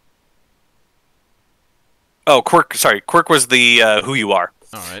 Oh, quirk. Sorry, quirk was the who you are.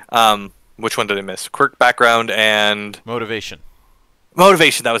 All right. Which one did I miss? Quirk, background, and motivation.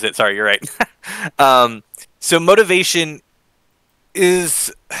 Motivation. That was it. Sorry, you're right. So motivation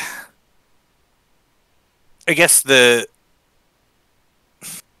is, I guess let's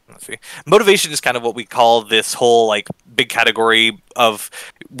see. Motivation is kind of what we call this whole like big category of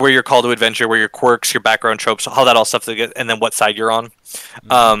where you're called to adventure, where your quirks, your background tropes, how that all stuff together, and then what side you're on.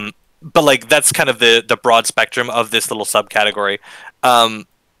 But like that's kind of the broad spectrum of this little subcategory.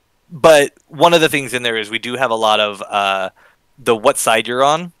 But one of the things in there is we do have a lot of the what side you're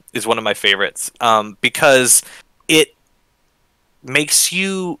on is one of my favorites, because it makes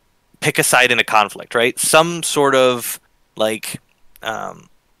you pick a side in a conflict, right? Some sort of like, are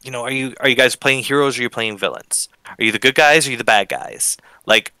you guys playing heroes or are you playing villains? Are you the good guys or are you the bad guys?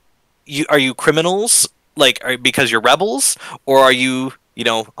 Like, are you criminals? Like, because you're rebels, or are you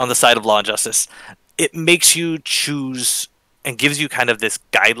on the side of law and justice? It makes you choose and gives you kind of this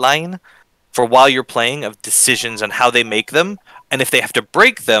guideline for while you're playing of decisions and how they make them, and if they have to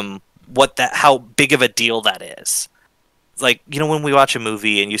break them, how big of a deal that is. Like, when we watch a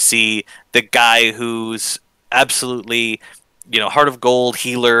movie and you see the guy who's absolutely, heart of gold,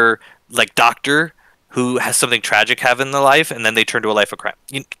 healer, like doctor, who has something tragic happen in their life, and then they turn to a life of crime.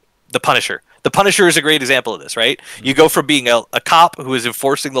 The Punisher. The Punisher is a great example of this, right? You go from being a cop who is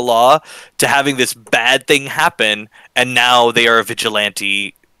enforcing the law to having this bad thing happen, and now they are a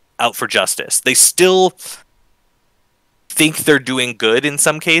vigilante out for justice. They still think they're doing good in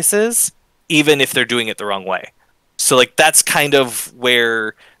some cases, even if they're doing it the wrong way. So, like, that's kind of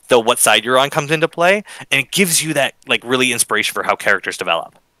where the what side you're on comes into play, and it gives you that, like, really inspiration for how characters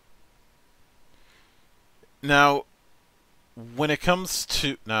develop. Now, when it comes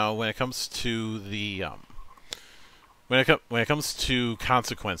to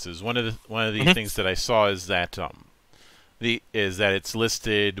consequences, one of the things that I saw is that it's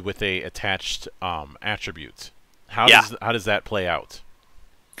listed with a attached attribute. How does that play out?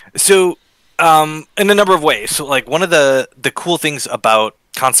 So, in a number of ways. So, like, one of the cool things about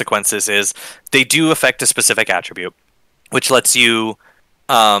consequences is they do affect a specific attribute, which lets you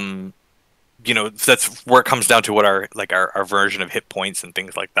that's where it comes down to what our version of hit points and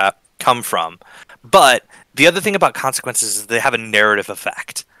things like that come from. But the other thing about consequences is they have a narrative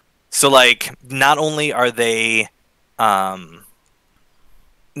effect. So, like, not only are they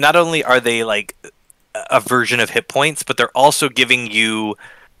like a version of hit points, but they're also giving you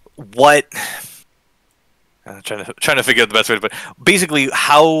what. I'm trying to figure out the best way to put it. Basically,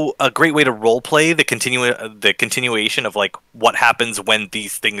 how a great way to role play the continuation of like what happens when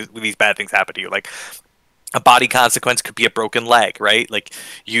these bad things happen to you. Like, a body consequence could be a broken leg, right? Like,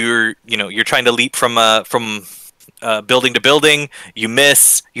 you're trying to leap from building to building, you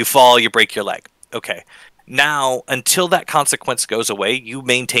miss, you fall, you break your leg. Okay, now until that consequence goes away, you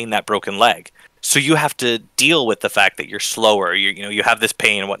maintain that broken leg, so you have to deal with the fact that you're slower. You have this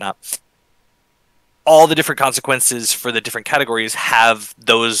pain and whatnot. All the different consequences for the different categories have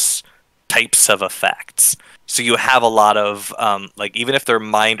those types of effects. So you have a lot of, like, even if they're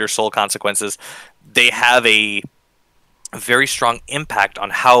mind or soul consequences, they have a very strong impact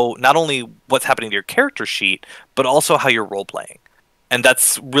on how, not only what's happening to your character sheet, but also how you're role playing. And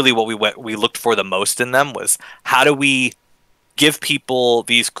that's really what we looked for the most in them, was how do we give people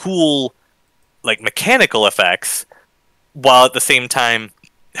these cool, like, mechanical effects, while at the same time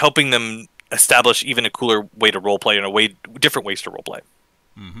helping them establish even a cooler way to roleplay and different ways to roleplay.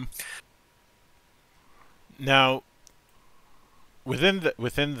 Mm-hmm. Now, within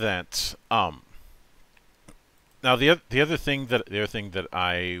that, now the other thing that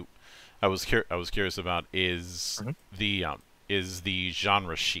I was curious about is Mhm. the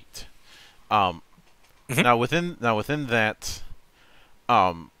genre sheet. Mhm. Now within that,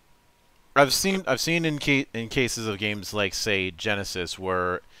 um, I've seen in cases of games like, say, Genesis,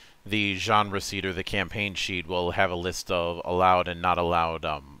 where the genre sheet or the campaign sheet will have a list of allowed and not allowed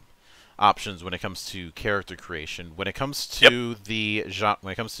options when it comes to character creation. When it comes Yep. to the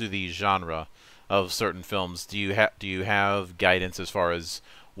genre of certain films, do you have guidance as far as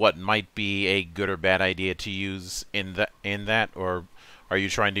what might be a good or bad idea to use in that, or are you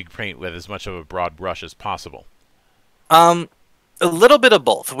trying to paint with as much of a broad brush as possible? Um, a little bit of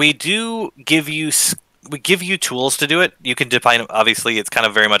both. We give you tools to do it. You can define. Obviously, it's kind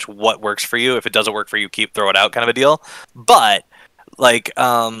of very much what works for you. If it doesn't work for you, throw it out, kind of a deal. But like,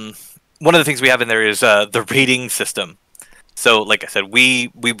 one of the things we have in there is the rating system. So, like I said,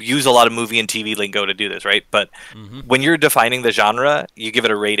 we use a lot of movie and TV lingo to do this, right? But Mm-hmm. when you're defining the genre, you give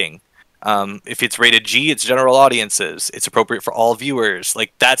it a rating. If it's rated G, it's general audiences. It's appropriate for all viewers.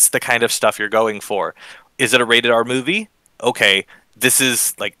 Like that's the kind of stuff you're going for. Is it a rated R movie? Okay, this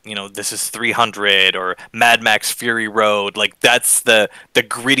is like this is 300 or Mad Max Fury Road. Like that's the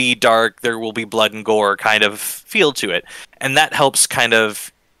gritty, dark, there will be blood and gore kind of feel to it, and that helps kind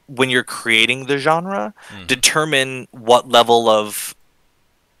of when you're creating the genre Mm-hmm. determine what level of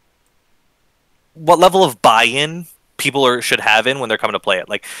buy-in people should have in when they're coming to play it.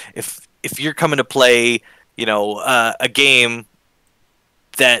 Like if you're coming to play, a game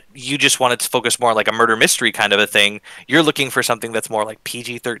that you just wanted to focus more on like a murder mystery kind of a thing, you're looking for something that's more like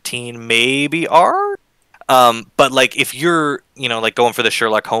PG-13, maybe R. But like if you're, like going for the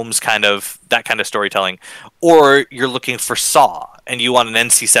Sherlock Holmes that kind of storytelling, or you're looking for Saw and you want an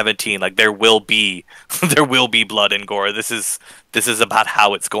NC-17, like there will be there will be blood and gore. This is about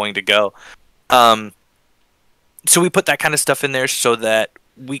how it's going to go. Um, so we put that kind of stuff in there so that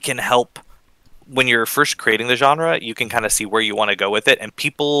we can help when you're first creating the genre, you can kind of see where you want to go with it, and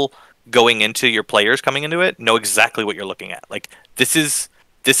people going into your players coming into it know exactly what you're looking at. Like this is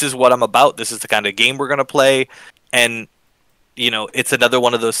what I'm about. This is the kind of game we're gonna play, and it's another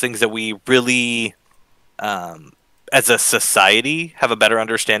one of those things that we really, as a society, have a better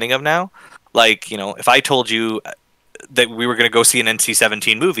understanding of now. Like if I told you that we were going to go see an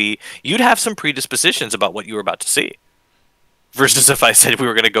NC-17 movie, you'd have some predispositions about what you were about to see. Versus if I said we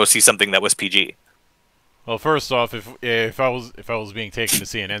were going to go see something that was PG. Well, first off, if I was being taken to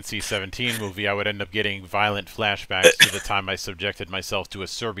see an NC-17 movie, I would end up getting violent flashbacks to the time I subjected myself to a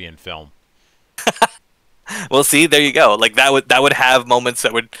Serbian film. Well, see, there you go. Like that would have moments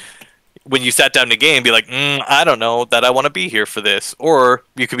that would, when you sat down to game, be like, I don't know that I want to be here for this, or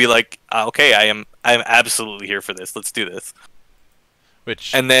you could be like, okay, I'm absolutely here for this. Let's do this.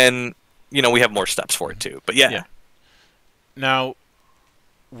 Which, And then we have more steps for it too. But yeah. yeah. Now,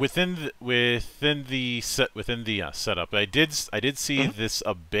 within the setup, I did see Mhm. this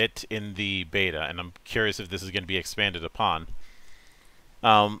a bit in the beta, and I'm curious if this is going to be expanded upon.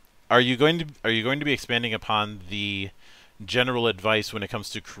 Are you going to be expanding upon the general advice when it comes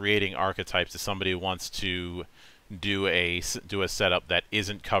to creating archetypes to somebody who wants to do a setup that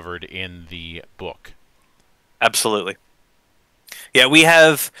isn't covered in the book? Absolutely. Yeah, we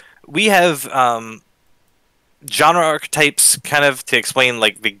have genre archetypes kind of to explain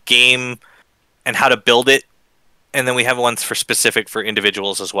like the game and how to build it, and then we have ones for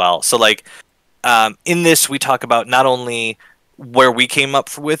individuals as well. So like in this we talk about not only where we came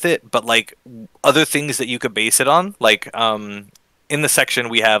up with it, but like other things that you could base it on. Like in the section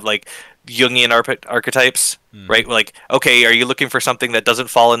we have like Jungian archetypes, right? Like, okay, are you looking for something that doesn't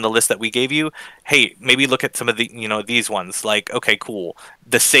fall in the list that we gave you? Hey, maybe look at some of the these ones. Like, okay, cool,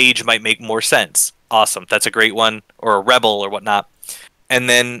 the sage might make more sense. Awesome, that's a great one, or a rebel or whatnot. And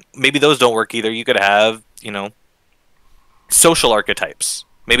then maybe those don't work either. You could have social archetypes.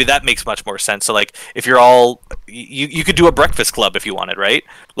 Maybe that makes much more sense. So like if you're all you could do a breakfast club if you wanted, right?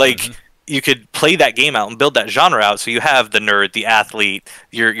 Like you could play that game out and build that genre out so you have the nerd, the athlete,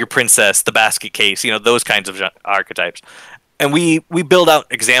 your princess, the basket case, those kinds of archetypes. And we build out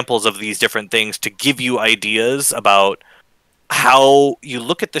examples of these different things to give you ideas about how you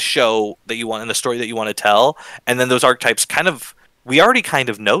look at the show that you want and the story that you want to tell, and then those archetypes we already kind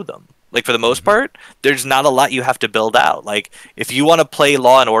of know them. Like for the most part, there's not a lot you have to build out. Like if you want to play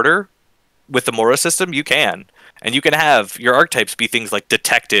Law and Order with the Morra system, you can. And you can have your archetypes be things like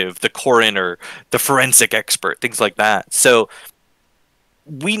detective, the coroner, the forensic expert, things like that. So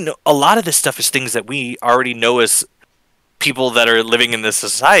we know a lot of this stuff is things that we already know as people that are living in this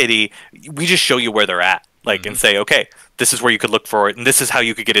society. We just show you where they're at, like, and say, okay, this is where you could look for it, and this is how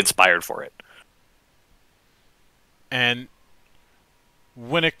you could get inspired for it. And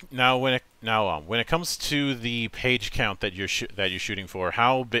when it comes to the page count that you're shooting for,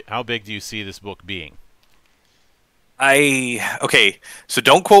 how big do you see this book being? Okay, so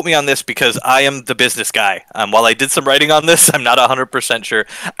don't quote me on this because I am the business guy. While I did some writing on this, I'm not 100% sure.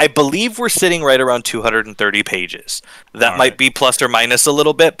 I believe we're sitting right around 230 pages. That might be plus or minus a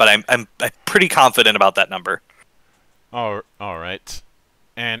little bit, but I'm pretty confident about that number. All right,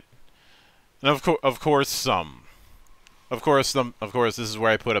 and of course, this is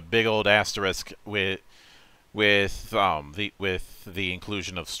where I put a big old asterisk with the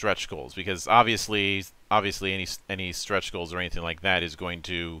inclusion of stretch goals, because obviously any stretch goals or anything like that is going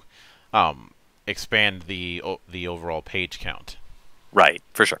to expand the overall page count. Right,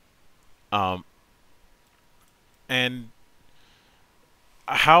 for sure. And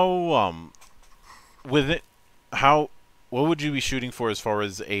how what would you be shooting for as far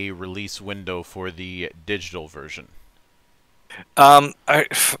as a release window for the digital version?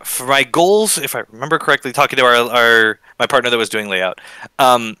 For my goals, if I remember correctly, talking to my partner that was doing layout,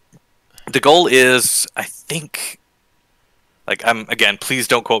 the goal is, I think, like, again, please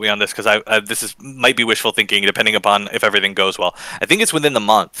don't quote me on this because this might be wishful thinking depending upon if everything goes well. I think it's within the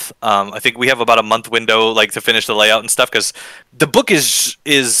month. I think we have about a month window, like, to finish the layout and stuff, because the book is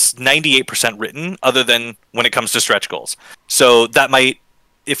 98% written, other than when it comes to stretch goals. So that might,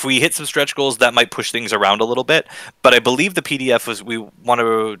 if we hit some stretch goals, that might push things around a little bit. But I believe the PDF we want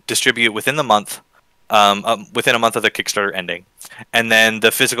to distribute within the month, within a month of the Kickstarter ending. And then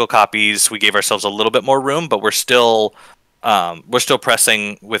the physical copies, we gave ourselves a little bit more room, but we're still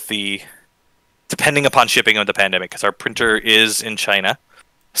pressing with depending upon shipping of the pandemic, because our printer is in China.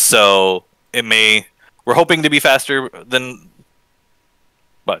 So we're hoping to be faster than,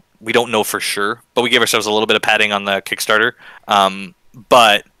 but we don't know for sure. But we gave ourselves a little bit of padding on the Kickstarter.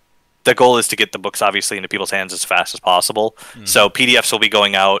 But the goal is to get the books obviously into people's hands as fast as possible. So PDFs will be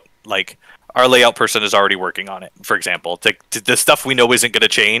going out, like, our layout person is already working on it, for example. The stuff we know isn't going to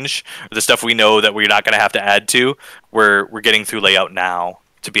change, or the stuff we know that we're not going to have to add to, we're getting through layout now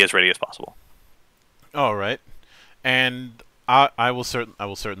to be as ready as possible. All right. And I will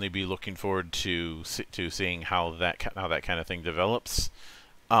certainly be looking forward to seeing how that kind of thing develops.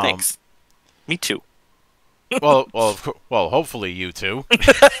 Thanks. Me too. well, hopefully you too.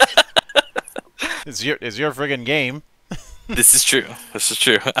 It's your friggin' game. This is true.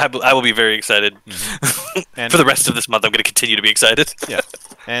 I will be very excited. And for the rest of this month, I'm going to continue to be excited. Yeah.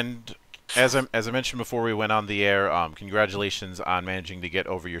 And as I mentioned before we went on the air, congratulations on managing to get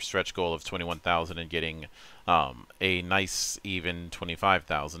over your stretch goal of 21,000 and getting a nice even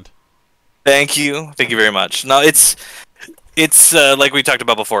 25,000. Thank you very much. No, it's like we talked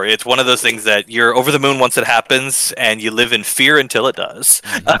about before. It's one of those things that you're over the moon once it happens, and you live in fear until it does.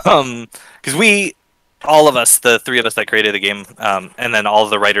 Because all of us, the three of us that created the game, and then all of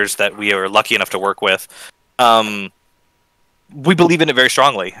the writers that we are lucky enough to work with, we believe in it very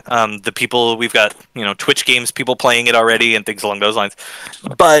strongly. The people we've got, Twitch games, people playing it already, and things along those lines.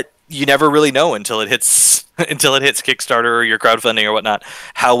 But you never really know until it hits Kickstarter or your crowdfunding or whatnot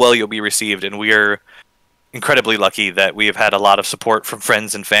how well you'll be received. And we are incredibly lucky that we have had a lot of support from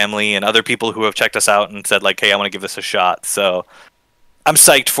friends and family and other people who have checked us out and said, like, hey, I want to give this a shot. So I'm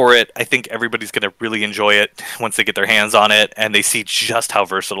psyched for it. I think everybody's going to really enjoy it once they get their hands on it and they see just how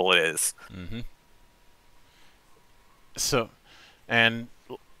versatile it is. So, and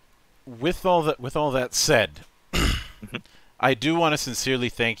with all that said, I do want to sincerely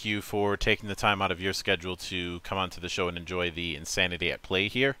thank you for taking the time out of your schedule to come onto the show and enjoy the insanity at play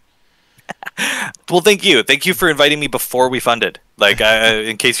here. Well, thank you. Thank you for inviting me before we funded. Like,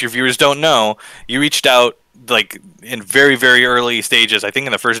 in case your viewers don't know, you reached out, like, in very, very early stages. I think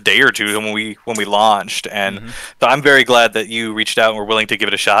in the first day or two when we launched, and so I'm very glad that you reached out and were willing to give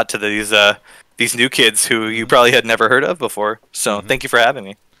it a shot to these new kids who you probably had never heard of before. So thank you for having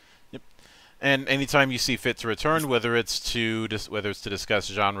me. And anytime you see fit to return, whether it's to discuss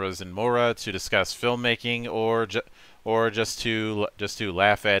genres in Morra, to discuss filmmaking, or just to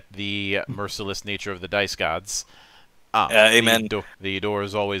laugh at the merciless nature of the dice gods, amen. The door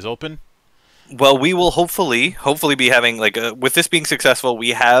is always open. Well, we will hopefully be having, like, with this being successful, we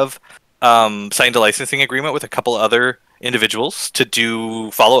have signed a licensing agreement with a couple other individuals to do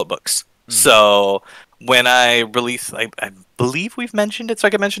follow-up books. So when I release, I believe we've mentioned it, so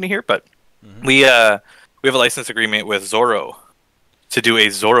I can mention it here, but we we have a license agreement with Zorro to do a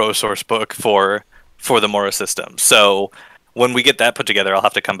Zorro source book for the Morra system. So when we get that put together, I'll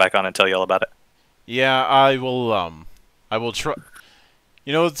have to come back on and tell you all about it. Yeah, I will. I will try.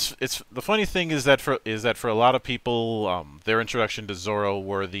 You know, it's the funny thing is that for a lot of people, their introduction to Zorro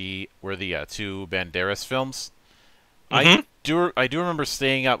were the two Banderas films. Mm-hmm. I do remember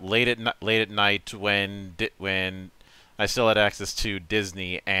staying up late at night when I still had access to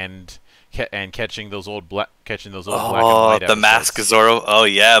Disney and catching those old black and white The episodes. Mask of Zorro. Oh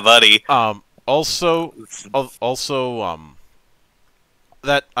yeah, buddy. Also,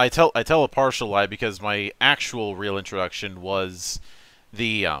 that I tell a partial lie because my actual real introduction was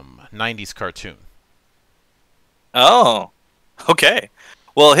the 90s cartoon. Oh, okay.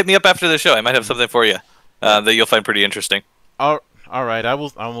 Well, hit me up after the show. I might have something for you that you'll find pretty interesting. All right, I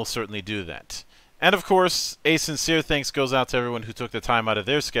will certainly do that. And of course, a sincere thanks goes out to everyone who took the time out of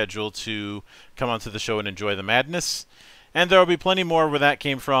their schedule to come onto the show and enjoy the madness. And there will be plenty more where that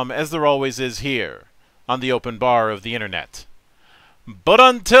came from, as there always is here, on the open bar of the internet. But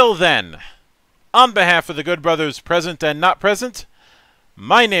until then, on behalf of the good brothers present and not present,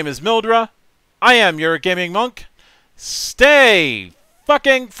 my name is Mildra. I am your gaming monk. Stay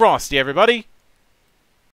fucking frosty, everybody.